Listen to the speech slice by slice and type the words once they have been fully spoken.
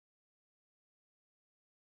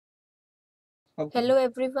Hello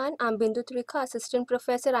everyone, I'm Bindu Trikha, Assistant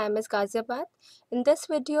Professor, IMS Ghaziabad. In this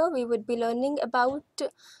video, we would be learning about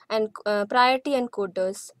priority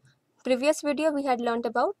encoders. Previous video, we had learned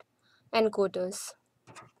about encoders.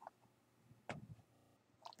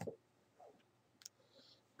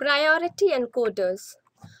 Priority encoders.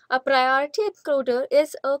 A priority encoder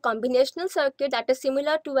is a combinational circuit that is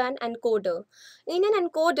similar to an encoder. In an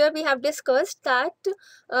encoder, we have discussed that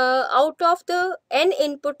out of the n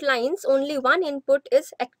input lines, only one input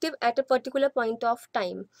is active at a particular point of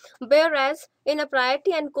time. Whereas in a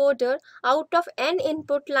priority encoder, out of n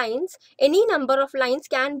input lines, any number of lines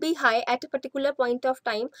can be high at a particular point of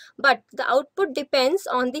time, but the output depends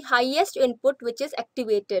on the highest input which is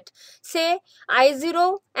activated. Say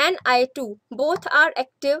I0 and I2 both are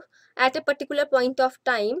active at a particular point of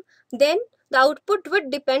time, then the output would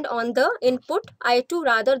depend on the input I2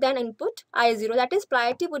 rather than input I0. That is,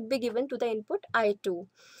 priority would be given to the input I2.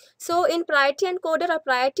 So in priority encoder, a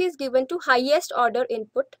priority is given to highest order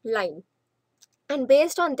input line. And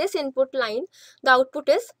based on this input line, the output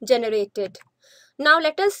is generated. Now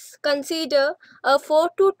let us consider a 4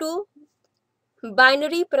 to 2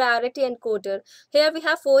 binary priority encoder. Here we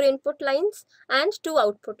have 4 input lines and 2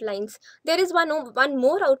 output lines. There is one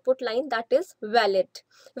more output line, that is valid.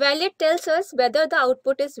 Valid tells us whether the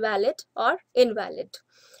output is valid or invalid.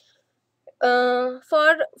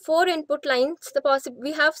 For 4 input lines,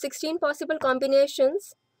 we have 16 possible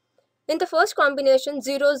combinations. In the first combination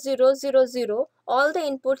 0 0 0 0, all the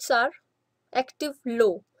inputs are active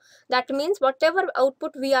low. That means whatever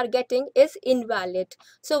output we are getting is invalid.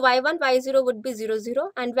 So y1, y0 would be 0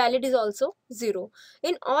 0 and valid is also 0.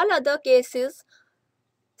 In all other cases,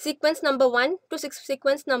 sequence number 1 to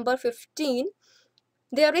sequence number 15,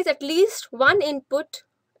 there is at least one input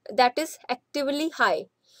that is actively high.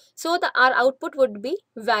 So our output would be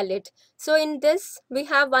valid. So in this we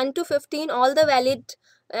have 1 to 15, all the valid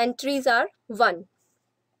entries are 1.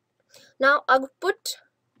 Now output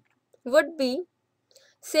would be,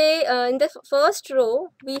 say in the first row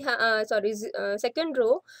we have second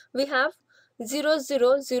row we have 0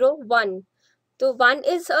 0 0 1. So 1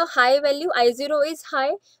 is a high value, I0 is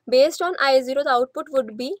high. Based on I0, the output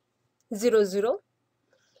would be 0 0.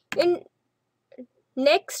 In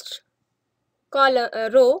next column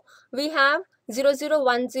row we have 0 0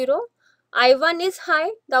 1 0. I1 is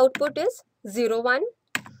high, the output is 0 1.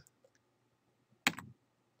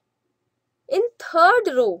 In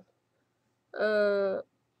third row,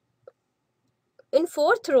 in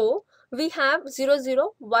fourth row we have 0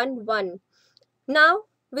 0 1 1. Now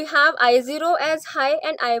we have I0 as high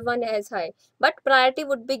and I1 as high, but priority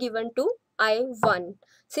would be given to I1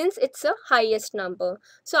 since it's a highest number.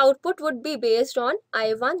 So output would be based on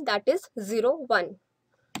I1, that is 0 1.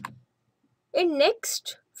 In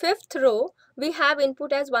next fifth row we have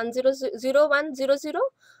input as 1 0 0 1 0 0.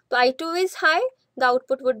 So I2 is high, the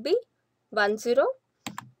output would be 1 0.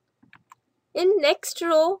 In next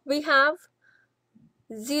row we have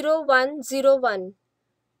 0 1 0 1.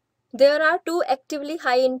 There are two actively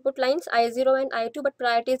high input lines, I0 and I2, but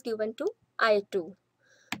priority is given to I2.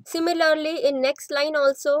 Similarly, in next line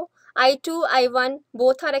also, I2, I1,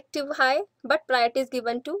 both are active high, but priority is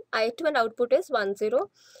given to I2 and output is 1, 0.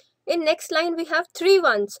 In next line, we have 3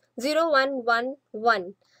 ones, 0, 1, 1,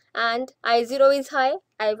 1. And I0 is high,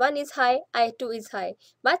 I1 is high, I2 is high.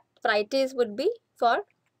 But priorities would be for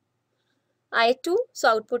I2, so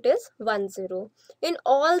output is 1, 0. In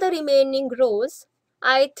all the remaining rows,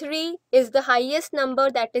 I3 is the highest number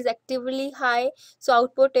that is actively high, so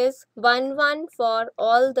output is 1 1 for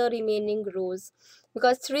all the remaining rows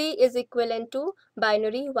because 3 is equivalent to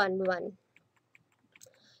binary 1 1.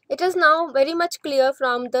 It is now very much clear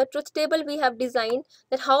from the truth table we have designed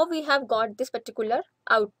that how we have got this particular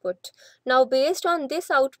output. Now based on this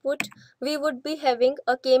output, we would be having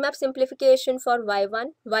a K-map simplification for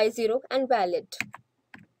Y1, Y0 and valid.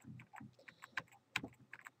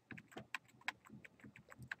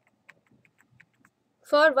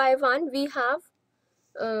 For Y1, we have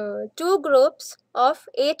two groups of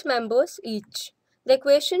 8 members each. The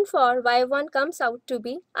equation for Y1 comes out to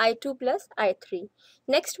be I2 plus I3.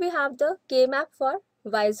 Next we have the K-map for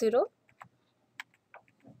Y0.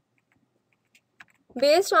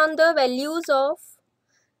 Based on the values of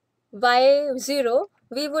Y0,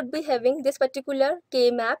 we would be having this particular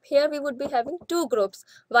K-map. Here we would be having two groups,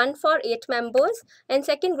 one for 8 members and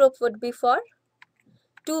second group would be for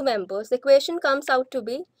 2 members. The equation comes out to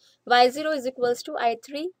be Y0 is equals to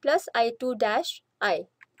I3 plus I2 dash I.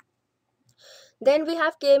 Then we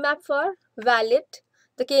have K-map for valid.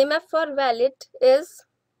 The K-map for valid is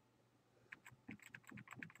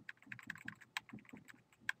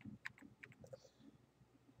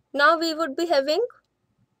Now we would be having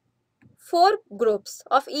 4 groups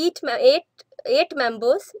of eight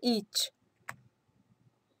members each.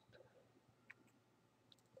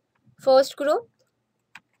 First group,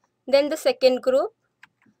 then the second group,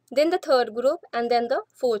 then the third group, and then the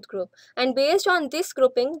fourth group. And based on this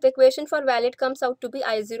grouping, the equation for valid comes out to be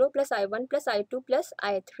I0 plus I1 plus I2 plus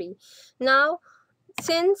I3. Now,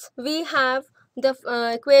 since we have the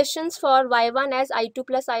equations for y1 as I2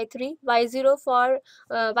 plus I3, y0 for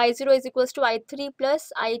y0 is equals to I3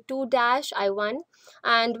 plus I2 dash I1,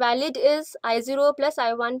 and valid is I0 plus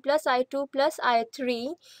I1 plus I2 plus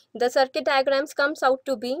I3, the circuit diagrams comes out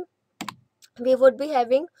to be, we would be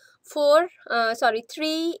having three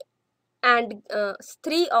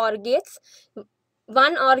OR gates,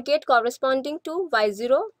 one OR gate corresponding to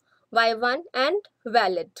y0, y1 and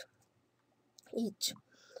valid each.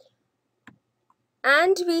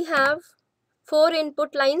 And we have 4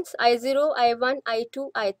 input lines I0, I1,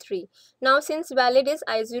 I2, I3. Now since valid is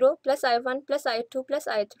I0 plus I1 plus I2 plus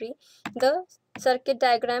I3, the circuit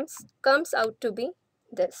diagrams comes out to be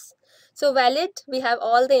this. So valid, we have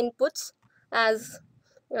all the inputs as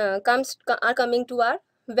are coming to our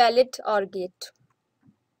valid OR gate.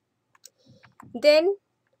 Then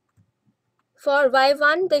for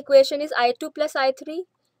y1, the equation is I2 plus I3.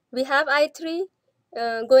 We have I3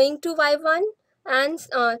 going to y1 and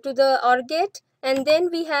to the OR gate, and then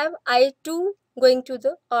we have I2 going to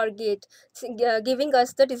the OR gate, giving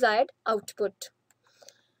us the desired output.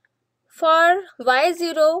 For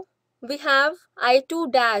y0, we have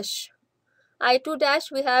I2 dash. I2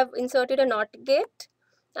 dash, we have inserted a NOT gate,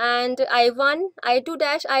 and I2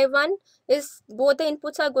 dash I1 is, both the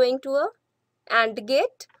inputs are going to a AND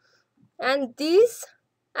gate, and these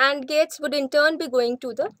AND gates would in turn be going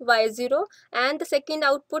to the y0, and the second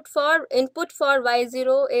input for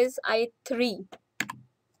y0 is I3.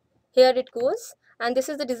 Here it goes, and this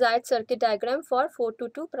is the desired circuit diagram for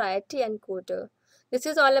 422 priority encoder. This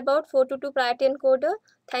is all about 422 priority encoder.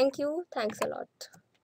 Thank you. Thanks a lot.